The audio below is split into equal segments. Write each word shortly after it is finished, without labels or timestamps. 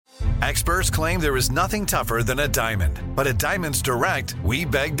Experts claim there is nothing tougher than a diamond. But at Diamonds Direct, we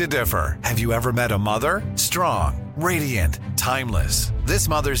beg to differ. Have you ever met a mother? Strong, radiant, timeless. This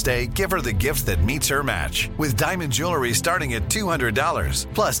Mother's Day, give her the gift that meets her match. With diamond jewelry starting at $200.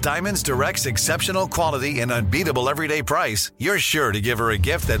 Plus Diamonds Direct's exceptional quality and unbeatable everyday price, you're sure to give her a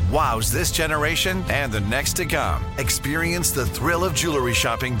gift that wows this generation and the next to come. Experience the thrill of jewelry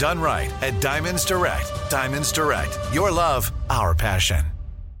shopping done right at Diamonds Direct. Diamonds Direct. Your love, our passion.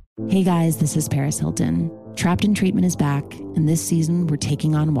 Hey guys, this is Paris Hilton. Trapped in Treatment is back, and this season we're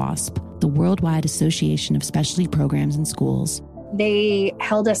taking on WASP, the Worldwide Association of Specialty Programs and Schools. They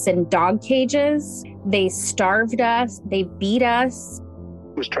held us in dog cages. They starved us. They beat us.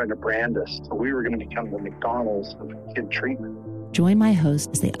 Was trying to brand us. So we were going to become the McDonald's of kid treatment. Join my hosts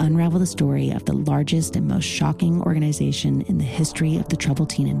as they unravel the story of the largest and most shocking organization in the history of the troubled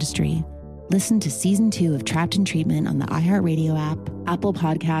teen industry. Listen to Season 2 of Trapped in Treatment on the iHeartRadio app, Apple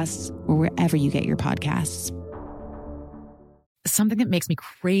Podcasts, or wherever you get your podcasts. Something that makes me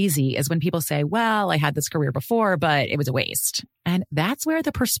crazy is when people say, well, I had this career before, but it was a waste. And that's where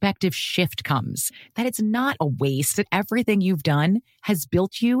the perspective shift comes, that it's not a waste, that everything you've done has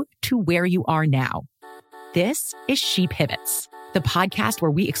built you to where you are now. This is She Pivots, the podcast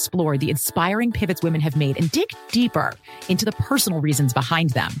where we explore the inspiring pivots women have made and dig deeper into the personal reasons behind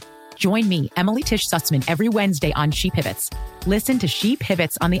them. Join me, Emily Tish Sussman, every Wednesday on She Pivots. Listen to She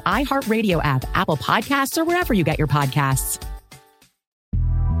Pivots on the iHeartRadio app, Apple Podcasts, or wherever you get your podcasts.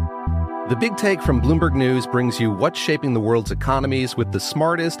 The Big Take from Bloomberg News brings you what's shaping the world's economies with the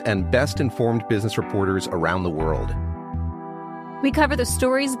smartest and best-informed business reporters around the world. We cover the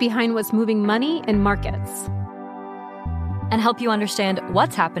stories behind what's moving money and markets, and help you understand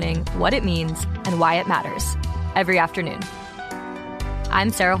what's happening, what it means, and why it matters every afternoon. I'm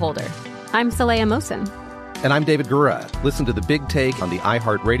Sarah Holder. I'm Saleha Mohsin. And I'm David Gura. Listen to The Big Take on the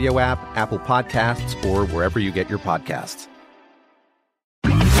iHeartRadio app, Apple Podcasts, or wherever you get your podcasts.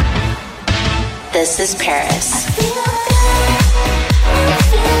 This is Paris.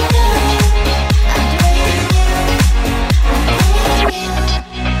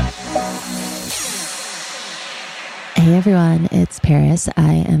 Hey everyone, it's Paris.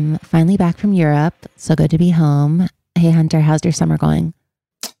 I am finally back from Europe. So good to be home. Hey Hunter, how's your summer going?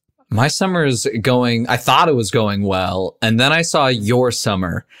 My summer is going, I thought it was going well, and then I saw your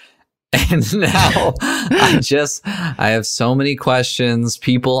summer. And now I have so many questions.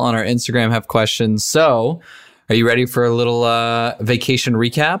 People on our Instagram have questions. So are you ready for a little vacation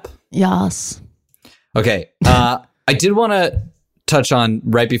recap? Yes. Okay. I did want to touch on,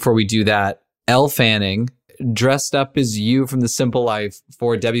 right before we do that, Elle Fanning dressed up as you from The Simple Life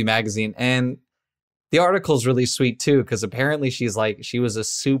for Debbie Magazine. And the article's really sweet too, because apparently she was a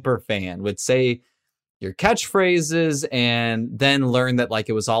super fan, would say your catchphrases and then learn that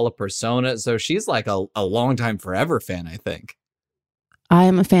it was all a persona. So she's a long time forever fan, I think.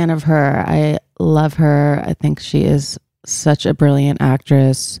 I'm a fan of her. I love her. I think she is such a brilliant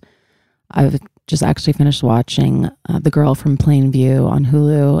actress. I've just actually finished watching The Girl from Plainview on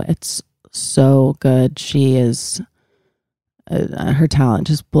Hulu. It's so good. She is, her talent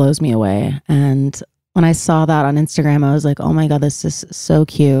just blows me away. And when I saw that on Instagram, I was like, oh my God, this is so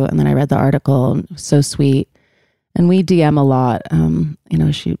cute. And then I read the article, and it was so sweet. And we DM a lot.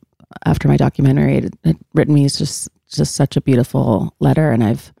 She, after my documentary, had written me just such a beautiful letter. And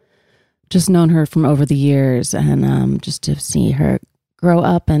I've just known her from over the years. And just to see her grow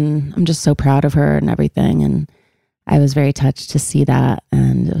up, and I'm just so proud of her and everything. And I was very touched to see that.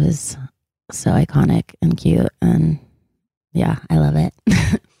 And it was so iconic and cute. And yeah, I love it.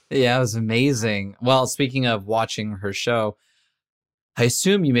 Yeah, it was amazing. Well, speaking of watching her show, I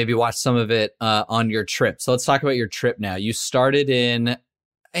assume you maybe watched some of it on your trip. So let's talk about your trip now. You started in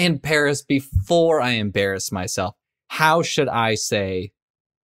Paris. Before I embarrass myself, how should I say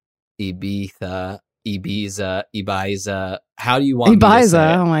Ibiza, Ibiza? How do you want me to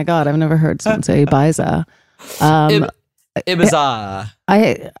say it? Oh my God, I've never heard someone say Ibiza. Ibiza.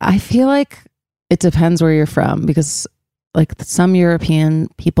 I feel like it depends where you're from, because some European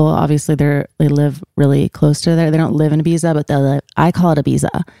people, obviously they live really close to there. They don't live in Ibiza, but I call it Ibiza.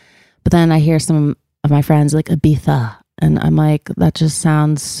 But then I hear some of my friends Ibiza, and I'm like, that just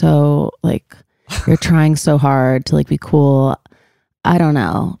sounds so you're trying so hard to be cool. I don't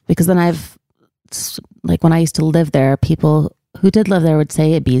know, because then when I used to live there, people who did live there would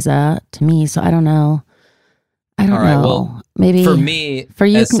say Ibiza to me. So I don't know. All right, know. Well, maybe for me, for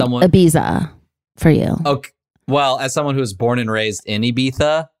you, Ibiza for you. Okay. Well, as someone who was born and raised in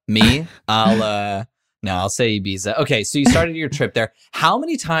Ibiza, I'll say Ibiza. Okay, so you started your trip there. How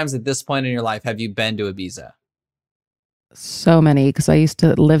many times at this point in your life have you been to Ibiza? So many, because I used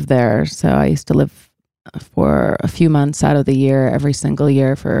to live there. So I used to live for a few months out of the year, every single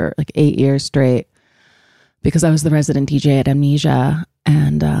year for like 8 years straight, because I was the resident DJ at Amnesia.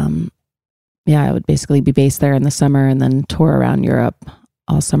 And yeah, I would basically be based there in the summer and then tour around Europe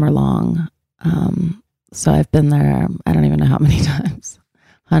all summer long. So I've been there, I don't even know how many times.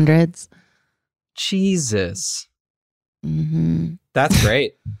 Hundreds. Jesus. Mm-hmm. That's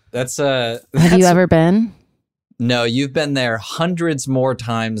great. That's Have you ever been? No, you've been there hundreds more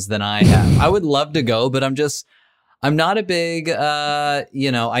times than I have. I would love to go, but I'm not a big, I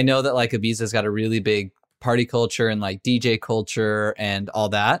know that like Ibiza's got a really big party culture and like DJ culture and all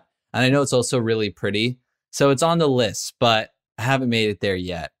that. And I know it's also really pretty. So it's on the list, but I haven't made it there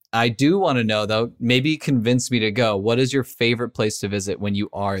yet. I do want to know though, maybe convince me to go. What is your favorite place to visit when you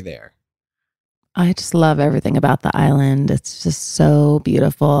are there? I just love everything about the island. It's just so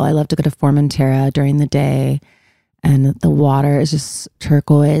beautiful. I love to go to Formentera during the day. And the water is just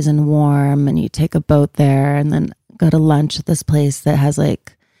turquoise and warm, and you take a boat there and then go to lunch at this place that has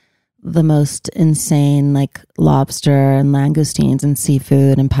like the most insane like lobster and langoustines and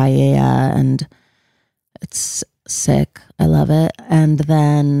seafood and paella, and it's sick. I love it. And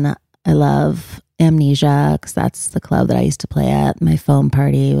then I love Amnesia because that's the club that I used to play at. My foam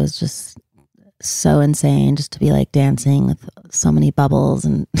party was just so insane, just to be like dancing with so many bubbles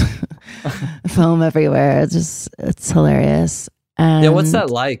and foam everywhere. It's hilarious. And yeah, what's that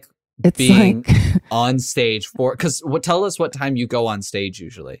like? It's being like on stage for, because tell us what time you go on stage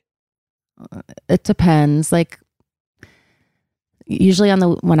usually. It depends. Like usually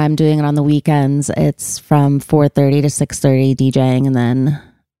when I'm doing it on the weekends, it's from 4:30 to 6:30 DJing, and then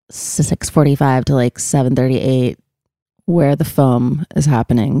 6:45 to like 7:38 where the foam is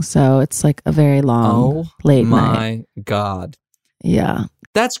happening. So it's like a very long late night. My God. Yeah.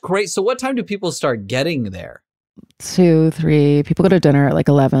 That's great. So what time do people start getting there? 2, 3. People go to dinner at like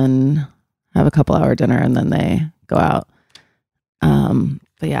 11, have a couple hour dinner, and then they go out.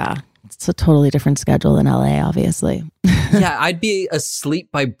 But yeah, it's a totally different schedule than LA, obviously. Yeah, I'd be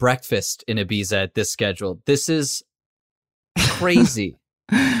asleep by breakfast in Ibiza at this schedule. This is crazy.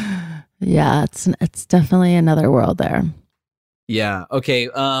 Yeah, it's definitely another world there. Yeah. Okay.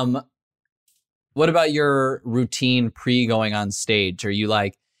 What about your routine pre going on stage? Are you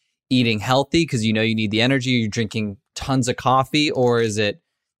like eating healthy because you know you need the energy? Are you drinking tons of coffee, or is it,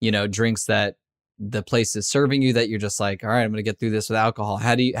 drinks that the place is serving you that you're just like, all right, I'm going to get through this with alcohol?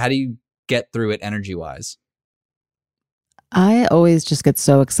 How do you get through it energy wise? I always just get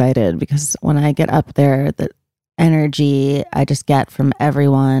so excited because when I get up there, the energy I just get from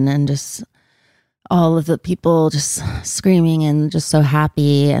everyone and just all of the people just screaming and just so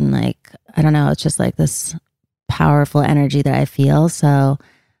happy, and like, I don't know, it's just like this powerful energy that I feel. So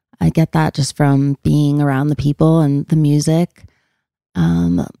I get that just from being around the people and the music.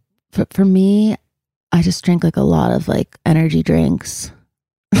 For me, I just drink like a lot of like energy drinks.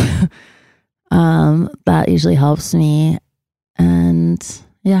 That usually helps me. And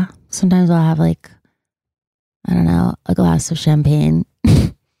yeah, sometimes I'll have like, I don't know, a glass of champagne.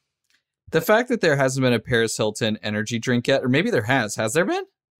 The fact that there hasn't been a Paris Hilton energy drink yet, or maybe there has there been?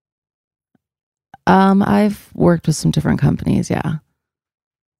 I've worked with some different companies. Yeah.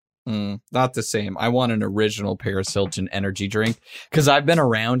 Not the same. I want an original Paris Hilton energy drink because I've been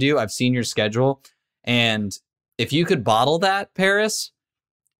around you. I've seen your schedule. And if you could bottle that, Paris,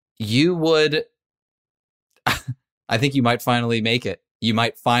 you would, I think you might finally make it. You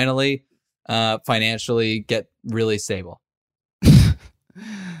might finally financially get really stable.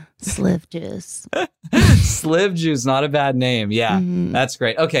 Sliv juice. Sliv juice, not a bad name. Yeah, That's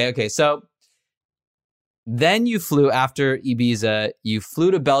great. Okay. So then you flew after Ibiza. You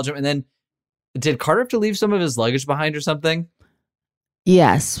flew to Belgium, and then did Carter have to leave some of his luggage behind or something?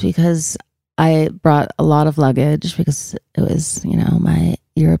 Yes, because I brought a lot of luggage because it was, my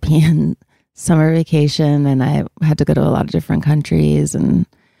European summer vacation, and I had to go to a lot of different countries and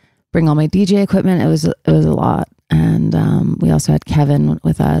bring all my DJ equipment. It was a lot. And we also had Kevin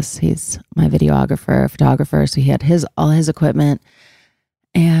with us. He's my photographer. So he had all his equipment.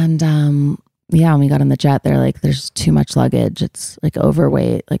 And when we got on the jet, they're like, there's too much luggage. It's like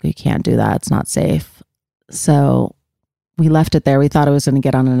overweight. Like, we can't do that. It's not safe. So we left it there. We thought it was going to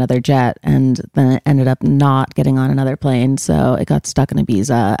get on another jet, and then it ended up not getting on another plane. So it got stuck in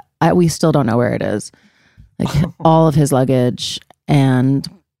Ibiza. We still don't know where it is. Like all of his luggage and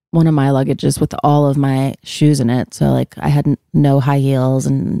one of my luggages with all of my shoes in it. So like I had no high heels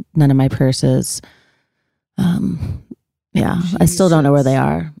and none of my purses. I still don't know where they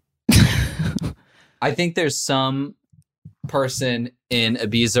are. I think there's some person in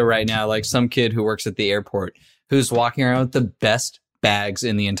Ibiza right now, like some kid who works at the airport, who's walking around with the best bags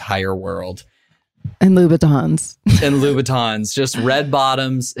in the entire world. And Louboutins. Just red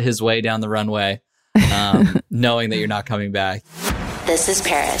bottoms his way down the runway, knowing that you're not coming back. This is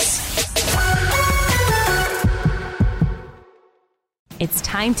Paris. It's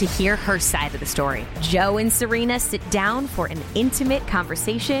time to hear her side of the story. Joe and Serena sit down for an intimate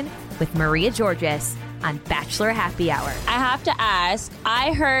conversation with Maria Georges on Bachelor Happy Hour. I have to ask,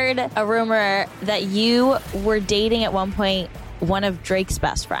 I heard a rumor that you were dating at one point one of Drake's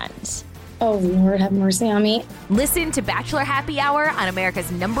best friends. Oh, Lord, have mercy on me. Listen to Bachelor Happy Hour on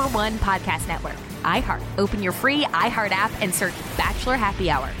America's #1 podcast network, iHeart. Open your free iHeart app and search Bachelor Happy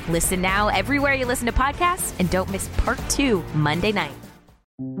Hour. Listen now everywhere you listen to podcasts, and don't miss part 2 Monday night.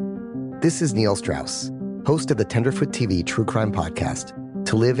 This is Neil Strauss, host of the Tenderfoot TV true crime podcast,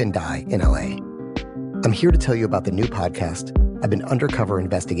 To Live and Die in LA. I'm here to tell you about the new podcast I've been undercover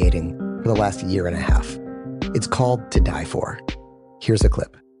investigating for the last year and a half. It's called To Die For. Here's a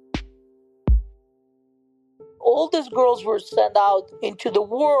clip. All these girls were sent out into the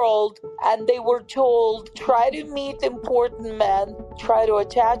world and they were told, try to meet important men, try to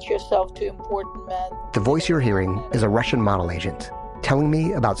attach yourself to important men. The voice you're hearing is a Russian model agent telling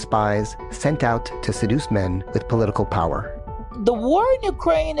me about spies sent out to seduce men with political power. The war in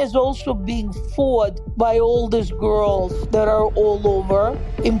Ukraine is also being fought by all these girls that are all over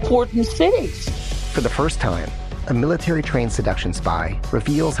important cities. For the first time, a military-trained seduction spy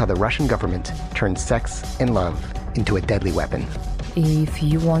reveals how the Russian government turned sex and love into a deadly weapon. If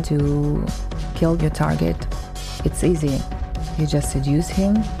you want to kill your target, it's easy. You just seduce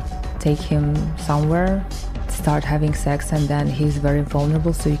him, take him somewhere, start having sex, and then he's very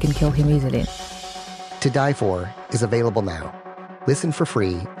vulnerable, so you can kill him easily. To Die For is available now. Listen for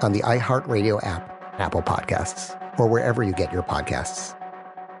free on the iHeartRadio app, Apple Podcasts, or wherever you get your podcasts.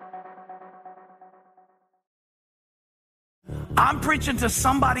 I'm preaching to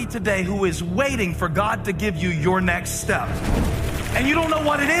somebody today who is waiting for God to give you your next step. And you don't know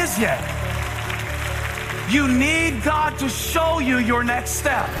what it is yet. You need God to show you your next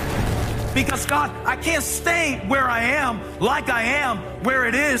step. Because God, I can't stay where I am, like I am, where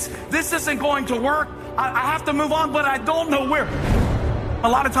it is. This isn't going to work. I have to move on, but I don't know where. A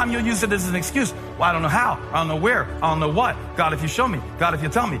lot of time you'll use it as an excuse. Well, I don't know how. I don't know where. I don't know what. God, if you show me. God, if you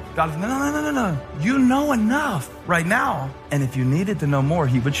tell me. God, if... No. You know enough right now. And if you needed to know more,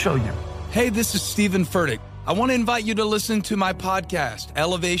 he would show you. Hey, this is Stephen Furtick. I want to invite you to listen to my podcast,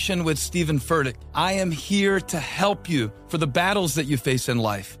 Elevation with Stephen Furtick. I am here to help you for the battles that you face in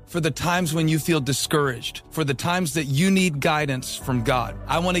life, for the times when you feel discouraged, for the times that you need guidance from God.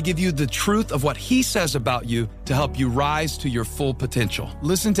 I want to give you the truth of what he says about you to help you rise to your full potential.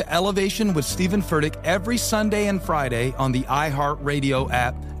 Listen to Elevation with Stephen Furtick every Sunday and Friday on the iHeartRadio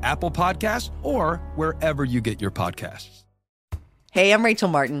app, Apple Podcasts, or wherever you get your podcasts. Hey, I'm Rachel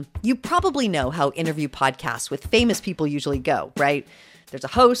Martin. You probably know how interview podcasts with famous people usually go, right? There's a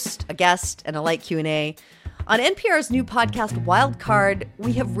host, a guest, and a light Q&A. On NPR's new podcast, Wildcard,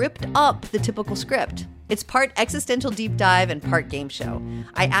 we have ripped up the typical script. It's part existential deep dive and part game show.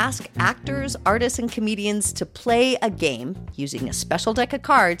 I ask actors, artists, and comedians to play a game using a special deck of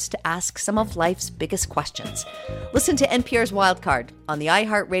cards to ask some of life's biggest questions. Listen to NPR's Wildcard on the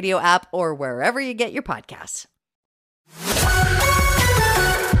iHeartRadio app or wherever you get your podcasts.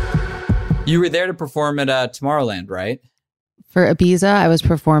 You were there to perform at Tomorrowland, right? For Ibiza, I was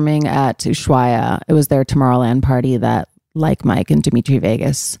performing at Ushuaia. It was their Tomorrowland party that, like Mike and Dimitri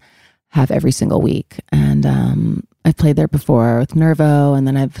Vegas, have every single week. And I've played there before with Nervo, and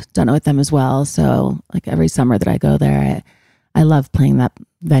then I've done it with them as well. So like every summer that I go there, I love playing that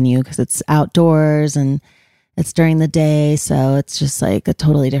venue because it's outdoors and it's during the day. So it's just like a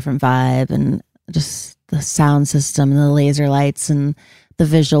totally different vibe, and just the sound system and the laser lights and the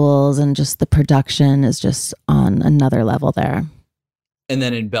visuals and just the production is just on another level there. And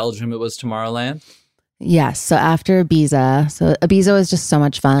then in Belgium, it was Tomorrowland? Yes. So after Ibiza, was just so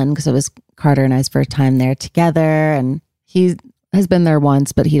much fun because it was Carter and I's first time there together. And he has been there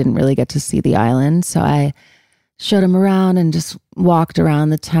once, but he didn't really get to see the island. So I showed him around and just walked around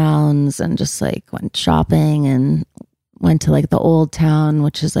the towns and just like went shopping and went to like the old town,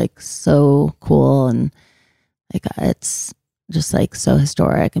 which is like so cool. And like it's just like so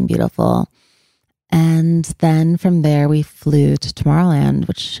historic and beautiful. And then from there we flew to Tomorrowland,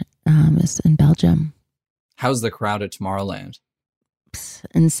 which is in Belgium. How's the crowd at Tomorrowland?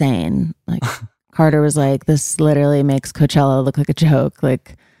 Insane. Like Carter was like, this literally makes Coachella look like a joke.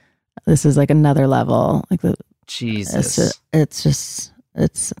 Like this is like another level. Like Jesus.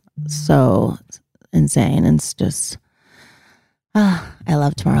 It's so insane. And it's just, I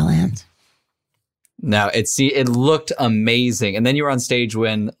love Tomorrowland. No, it looked amazing. And then you were on stage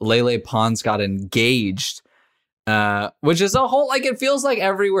when Lele Pons got engaged, which is a whole, like, it feels like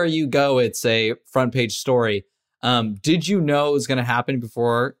everywhere you go, it's a front page story. Did you know it was going to happen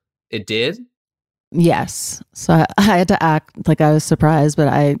before it did? Yes. So I had to act like I was surprised, but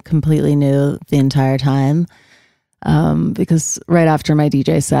I completely knew the entire time. Because right after my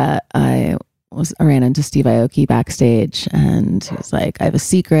DJ set, I ran into Steve Aoki backstage, and he was like, I have a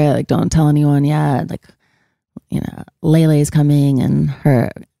secret, like, don't tell anyone yet. Like, Lele's coming and her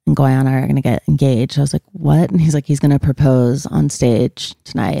and Guyana are going to get engaged. I was like, what? And he's like, he's going to propose on stage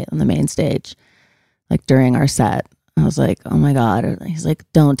tonight on the main stage, like during our set. I was like, oh my God. He's like,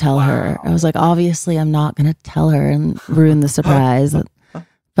 don't tell her. I was like, obviously I'm not going to tell her and ruin the surprise. But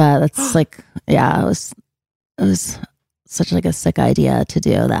that's like, yeah, it was such like a sick idea to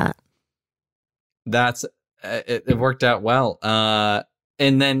do that. It worked out well.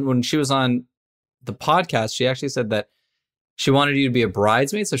 And then when she was on the podcast, she actually said that she wanted you to be a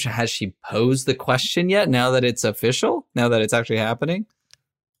bridesmaid. So has she posed the question yet, now that it's official, now that it's actually happening?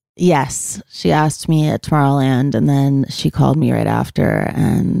 Yes. She asked me at Tomorrowland, and then she called me right after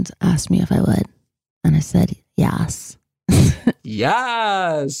and asked me if I would. And I said, yes.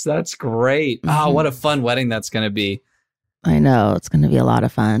 Yes, that's great. Mm-hmm. Oh, what a fun wedding that's going to be. I know, it's going to be a lot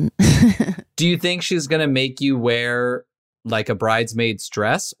of fun. Do you think she's going to make you wear like a bridesmaid's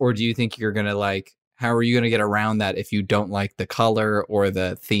dress, or do you think you're going to like, how are you going to get around that if you don't like the color or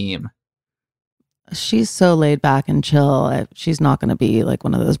the theme? She's so laid back and chill. She's not going to be like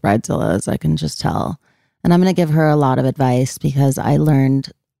one of those bridezillas, I can just tell. And I'm going to give her a lot of advice because I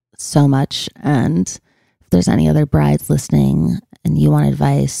learned so much. And if there's any other brides listening and you want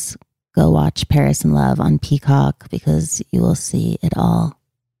advice, go watch Paris in Love on Peacock because you will see it all.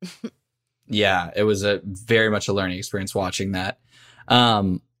 Yeah, it was very much a learning experience watching that.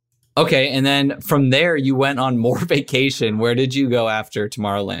 Okay, and then from there you went on more vacation. Where did you go after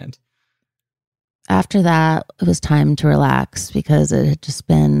Tomorrowland? After that, it was time to relax because it had just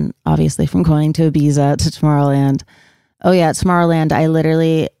been, obviously, from going to Ibiza to Tomorrowland. Oh yeah, at Tomorrowland, I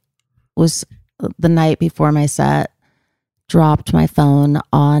literally was, the night before my set, dropped my phone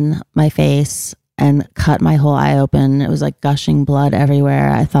on my face and cut my whole eye open. It was like gushing blood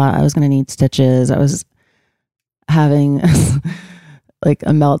everywhere. I thought I was going to need stitches. I was having like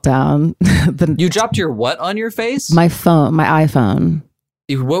a meltdown. You dropped your what on your face? My phone, my iPhone.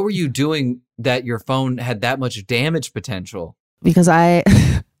 What were you doing that your phone had that much damage potential? Because I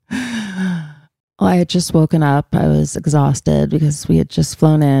had just woken up. I was exhausted because we had just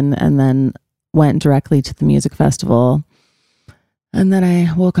flown in and then went directly to the music festival. And then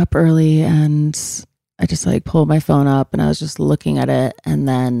I woke up early and I just like pulled my phone up and I was just looking at it. And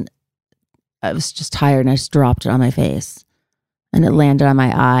then I was just tired and I just dropped it on my face and it landed on my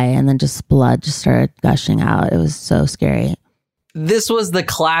eye and then just blood just started gushing out. It was so scary. This was the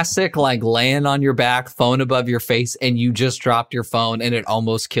classic, like, laying on your back, phone above your face, and you just dropped your phone and it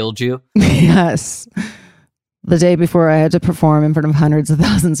almost killed you? Yes. The day before I had to perform in front of hundreds of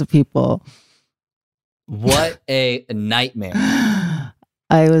thousands of people. What a nightmare.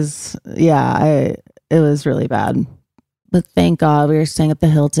 It was really bad. But thank God we were staying at the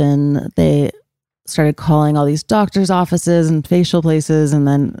Hilton. They started calling all these doctors' offices and facial places and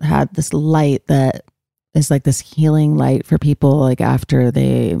then had this light that is like this healing light for people like after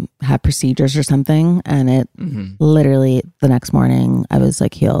they had procedures or something. And it literally the next morning I was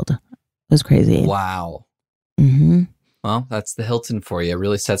like healed. It was crazy. Wow. Mm-hmm. Well, that's the Hilton for you. It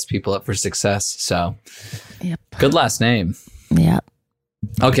really sets people up for success. So yep. Good last name. Yep.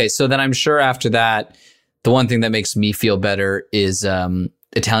 Okay. So then I'm sure after that, the one thing that makes me feel better is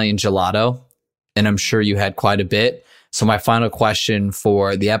Italian gelato. And I'm sure you had quite a bit. So my final question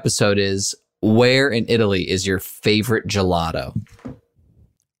for the episode is, where in Italy is your favorite gelato?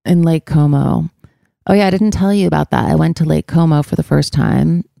 In Lake Como. Oh yeah, I didn't tell you about that. I went to Lake Como for the first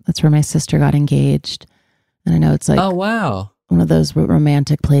time. That's where my sister got engaged. And I know it's like, oh wow, one of those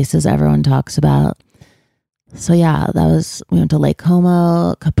romantic places everyone talks about. So yeah, we went to Lake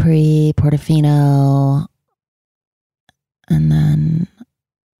Como, Capri, Portofino, and then...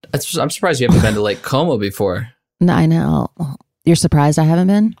 I'm surprised you haven't been to Lake Como before. No, I know. You're surprised I haven't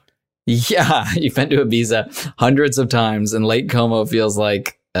been? Yeah, you've been to Ibiza hundreds of times, and Lake Como feels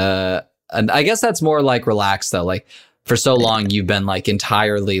like, and I guess that's more like relaxed though. Like for so long, you've been like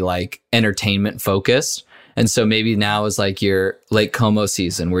entirely like entertainment focused, and so maybe now is like your Lake Como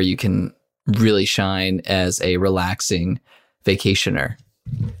season where you can really shine as a relaxing vacationer.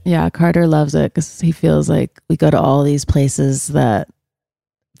 Yeah, Carter loves it because he feels like we go to all these places that,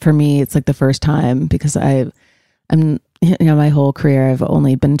 for me, it's like the first time because I'm my whole career, I've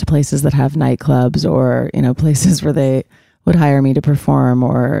only been to places that have nightclubs or, places where they would hire me to perform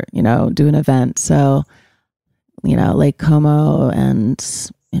or, do an event. So, Lake Como and,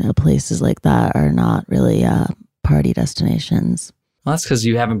 places like that are not really party destinations. Well, that's because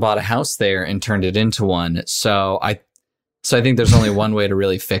you haven't bought a house there and turned it into one. So I think there's only one way to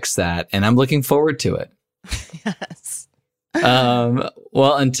really fix that. And I'm looking forward to it. Yes.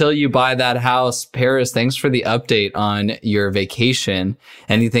 Well, until you buy that house, Paris, thanks for the update on your vacation.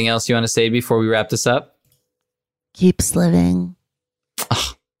 Anything else you want to say before we wrap this up? Keeps living.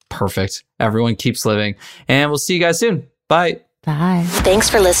 Oh, perfect. Everyone keeps living. And we'll see you guys soon. Bye. Bye. Thanks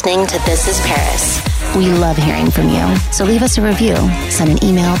for listening to This is Paris. We love hearing from you. So leave us a review. Send an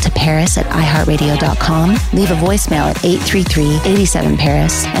email to paris@iheartradio.com. Leave a voicemail at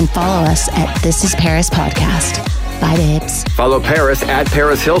 833-87-PARIS. And follow us at This is Paris Podcast. Bye, babes. Follow Paris at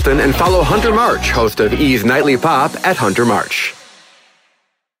Paris Hilton and follow Hunter March, host of E's Nightly Pop at Hunter March.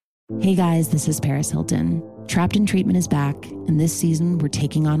 Hey guys, this is Paris Hilton. Trapped in Treatment is back, and this season we're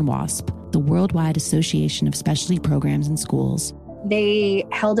taking on WASP, the Worldwide Association of Specialty Programs and Schools. They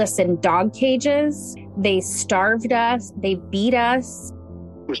held us in dog cages. They starved us. They beat us.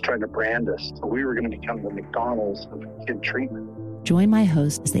 Was trying to brand us. So we were going to become the McDonald's of kid treatment. Join my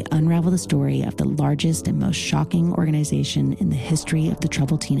host as they unravel the story of the largest and most shocking organization in the history of the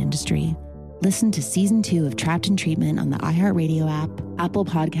troubled teen industry. Listen to Season 2 of Trapped in Treatment on the iHeartRadio app, Apple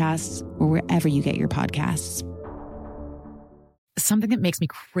Podcasts, or wherever you get your podcasts. Something that makes me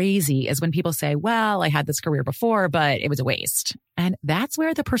crazy is when people say, well, I had this career before, but it was a waste. And that's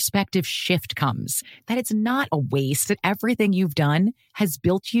where the perspective shift comes, that it's not a waste, that everything you've done has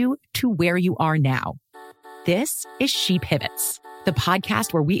built you to where you are now. This is She Pivots, the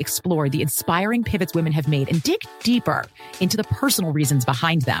podcast where we explore the inspiring pivots women have made and dig deeper into the personal reasons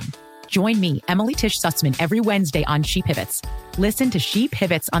behind them. Join me, Emily Tish Sussman, every Wednesday on She Pivots. Listen to She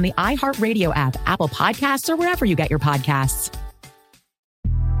Pivots on the iHeartRadio app, Apple Podcasts, or wherever you get your podcasts.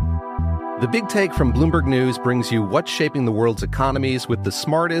 The Big Take from Bloomberg News brings you what's shaping the world's economies with the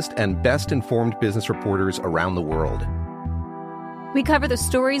smartest and best-informed business reporters around the world. We cover the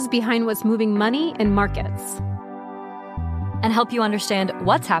stories behind what's moving money and markets, and help you understand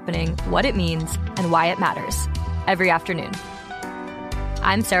what's happening, what it means, and why it matters every afternoon.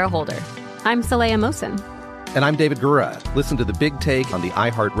 I'm Sarah Holder. I'm Saleha Mohsin. And I'm David Gura. Listen to The Big Take on the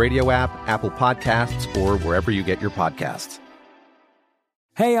iHeartRadio app, Apple Podcasts, or wherever you get your podcasts.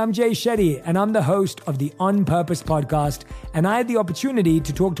 Hey, I'm Jay Shetty, and I'm the host of the On Purpose podcast, and I had the opportunity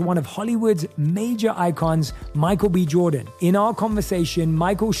to talk to one of Hollywood's major icons, Michael B. Jordan. In our conversation,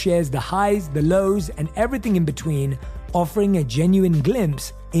 Michael shares the highs, the lows, and everything in between, offering a genuine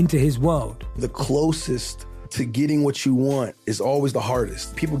glimpse into his world. The closest to getting what you want is always the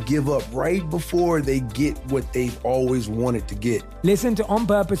hardest. People give up right before they get what they've always wanted to get. Listen to On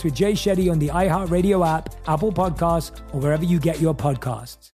Purpose with Jay Shetty on the iHeartRadio app, Apple Podcasts, or wherever you get your podcasts.